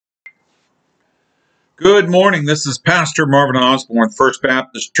Good morning. This is Pastor Marvin Osborne, First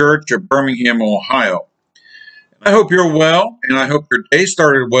Baptist Church of Birmingham, Ohio. I hope you're well, and I hope your day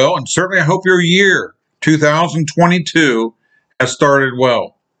started well, and certainly I hope your year, 2022, has started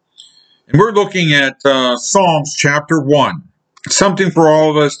well. And we're looking at Psalms chapter 1, something for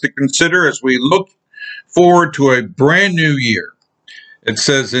all of us to consider as we look forward to a brand new year. It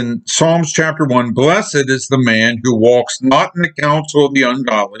says in Psalms chapter 1, "Blessed is the man who walks not in the counsel of the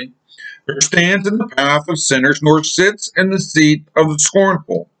ungodly, nor stands in the path of sinners, nor sits in the seat of the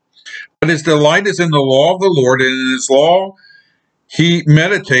scornful. But his delight is in the law of the Lord, and in his law he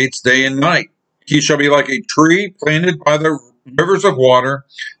meditates day and night. He shall be like a tree planted by the rivers of water,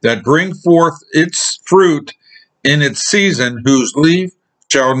 that bring forth its fruit in its season, whose leaf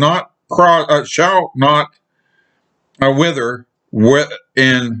shall not wither,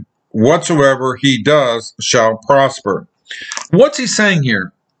 and whatsoever he does shall prosper." What's he saying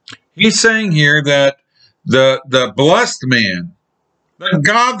here? He's saying here that the blessed man, the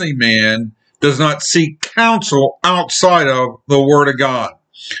godly man, does not seek counsel outside of the Word of God.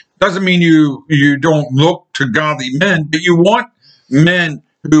 Doesn't mean you don't look to godly men, but you want men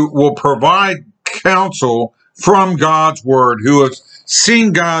who will provide counsel from God's Word, who have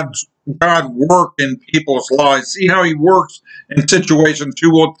seen God work in people's lives, see how He works in situations,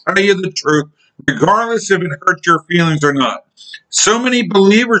 who will tell you the truth, regardless if it hurts your feelings or not. So many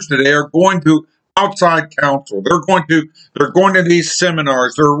believers today are going to outside counsel. They're going to these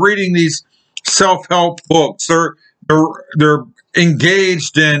seminars. They're reading these self-help books. They're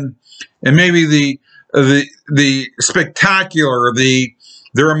engaged in maybe the spectacular.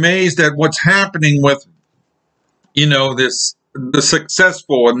 They're amazed at what's happening with the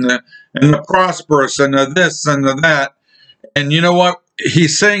successful and the prosperous and the this and the that. And you know what?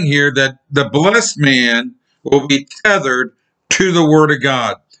 He's saying here that the blessed man will be tethered to the Word of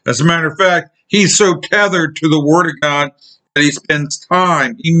God. As a matter of fact, he's so tethered to the Word of God that he spends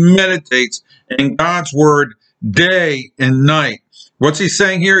time, he meditates in God's Word day and night. What's he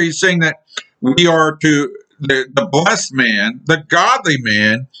saying here? He's saying that we are to the blessed man, the godly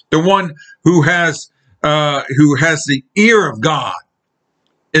man, the one who has the ear of God,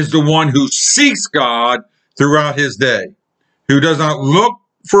 is the one who seeks God throughout his day, who does not look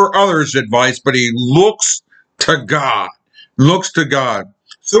for others' advice, but he looks to God. Looks to God.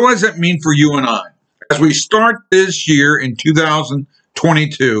 So what does that mean for you and I? As we start this year in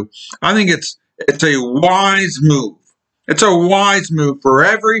 2022, I think it's a wise move. It's a wise move for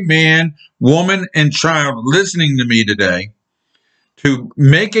every man, woman, and child listening to me today to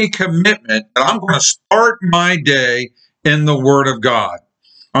make a commitment that I'm going to start my day in the Word of God.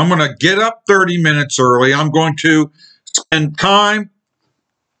 I'm going to get up 30 minutes early. I'm going to spend time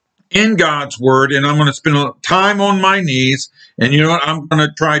in God's Word, and I'm going to spend time on my knees. And you know what? I'm going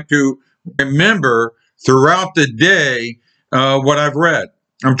to try to remember throughout the day what I've read.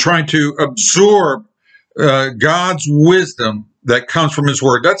 I'm trying to absorb God's wisdom that comes from His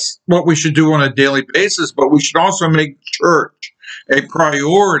Word. That's what we should do on a daily basis, but we should also make church a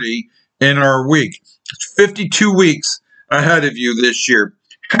priority in our week. It's 52 weeks ahead of you this year.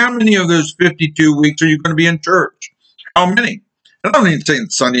 How many of those 52 weeks are you going to be in church? How many? I'm not even saying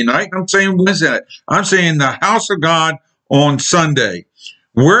Sunday night. I'm saying Wednesday night. I'm saying the house of God on Sunday.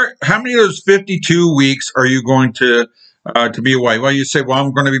 How many of those 52 weeks are you going to be away? Well, you say, well,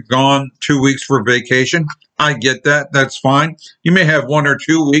 I'm going to be gone 2 weeks for vacation. I get that. That's fine. You may have 1 or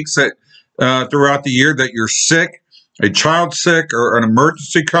 2 weeks that throughout the year that you're sick, a child sick, or an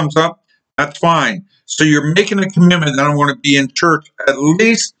emergency comes up. That's fine. So you're making a commitment that I want to be in church at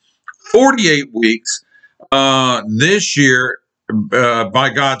least 48 weeks this year by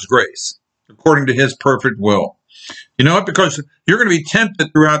God's grace, according to His perfect will. You know what? Because you're going to be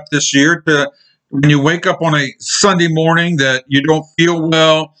tempted throughout this year when you wake up on a Sunday morning that you don't feel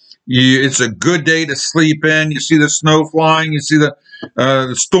well. It's a good day to sleep in. You see the snow flying. You see the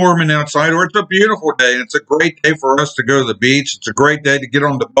storming outside, or it's a beautiful day. And it's a great day for us to go to the beach. It's a great day to get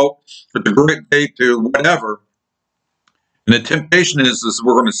on the boat. It's a great day to whatever. And the temptation is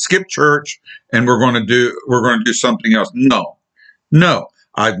we're going to skip church and we're going to do something else. No.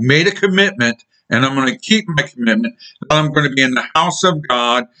 I've made a commitment, and I'm going to keep my commitment. I'm going to be in the house of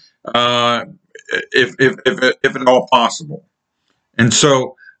God, if at all possible. And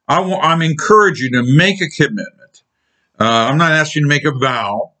so I'm encouraging you to make a commitment. I'm not asking you to make a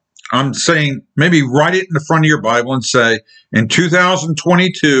vow. I'm saying maybe write it in the front of your Bible and say, in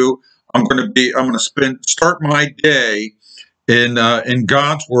 2022, I'm going to start my day in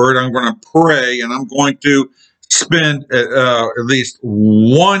God's Word. I'm going to pray, and I'm going to spend at least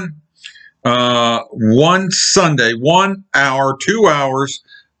one Sunday, 1 hour, 2 hours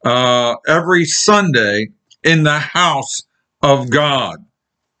every Sunday in the house of God.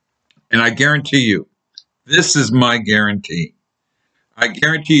 And I guarantee you, this is my guarantee. I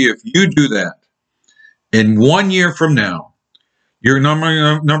guarantee you, if you do that, in 1 year from now, you're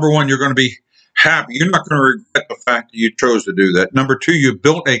number one, you're going to be happy. You're not going to regret the fact that you chose to do that. Number two, you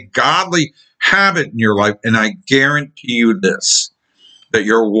built a godly habit in your life. And I guarantee you this, that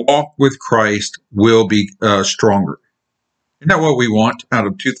your walk with Christ will be stronger. Isn't that what we want out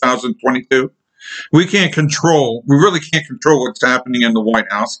of 2022? We really can't control what's happening in the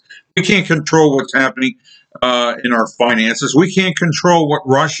White House. We can't control what's happening in our finances. We can't control what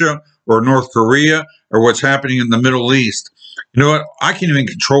Russia or North Korea or what's happening in the Middle East. You know what? I can't even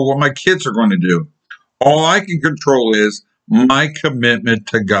control what my kids are going to do. All I can control is my commitment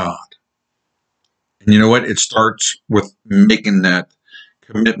to God. And you know what? It starts with making that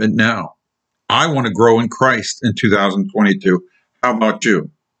commitment now. I want to grow in Christ in 2022. How about you?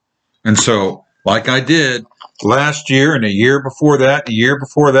 And so, like I did last year and a year before that,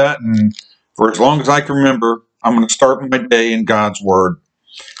 and for as long as I can remember, I'm going to start my day in God's Word.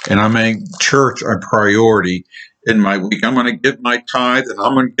 And I make church a priority in my week. I'm going to get my tithe and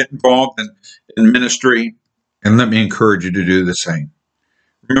I'm going to get involved in ministry. And let me encourage you to do the same.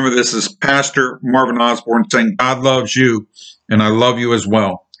 Remember, this is Pastor Marvin Osborne saying, God loves you and I love you as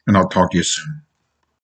well. And I'll talk to you soon.